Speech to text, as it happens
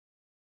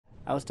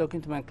I was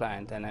talking to my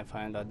client and I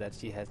found out that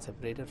she had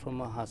separated from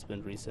her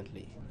husband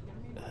recently.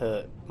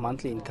 Her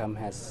monthly income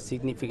has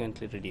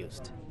significantly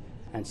reduced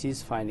and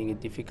she's finding it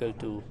difficult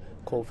to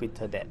cope with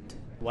her debt.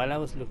 While I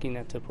was looking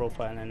at her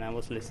profile and I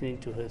was listening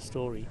to her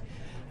story,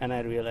 and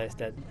I realized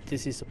that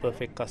this is a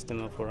perfect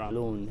customer for a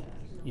loan.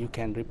 You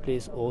can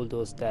replace all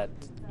those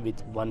debts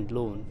with one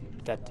loan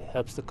that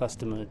helps the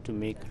customer to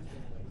make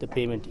the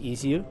payment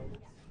easier.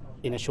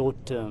 In a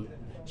short term,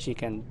 she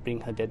can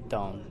bring her debt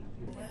down.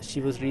 She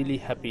was really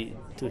happy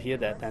to hear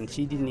that, and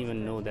she didn't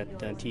even know that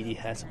TD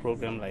has a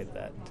program like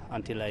that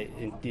until I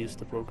introduced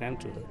the program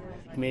to her.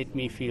 It made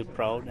me feel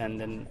proud, and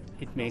then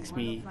it makes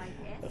me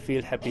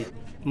feel happy.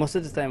 Most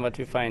of the time what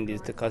we find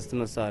is the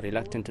customers are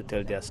reluctant to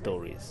tell their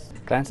stories.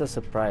 Clients are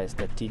surprised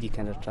that TD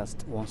Canada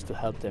Trust wants to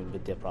help them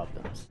with their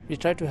problems. We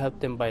try to help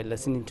them by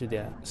listening to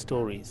their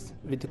stories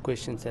with the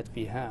questions that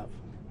we have.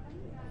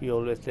 We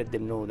always let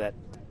them know that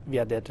we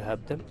are there to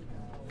help them,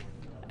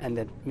 and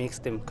that makes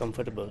them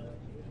comfortable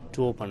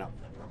to open up.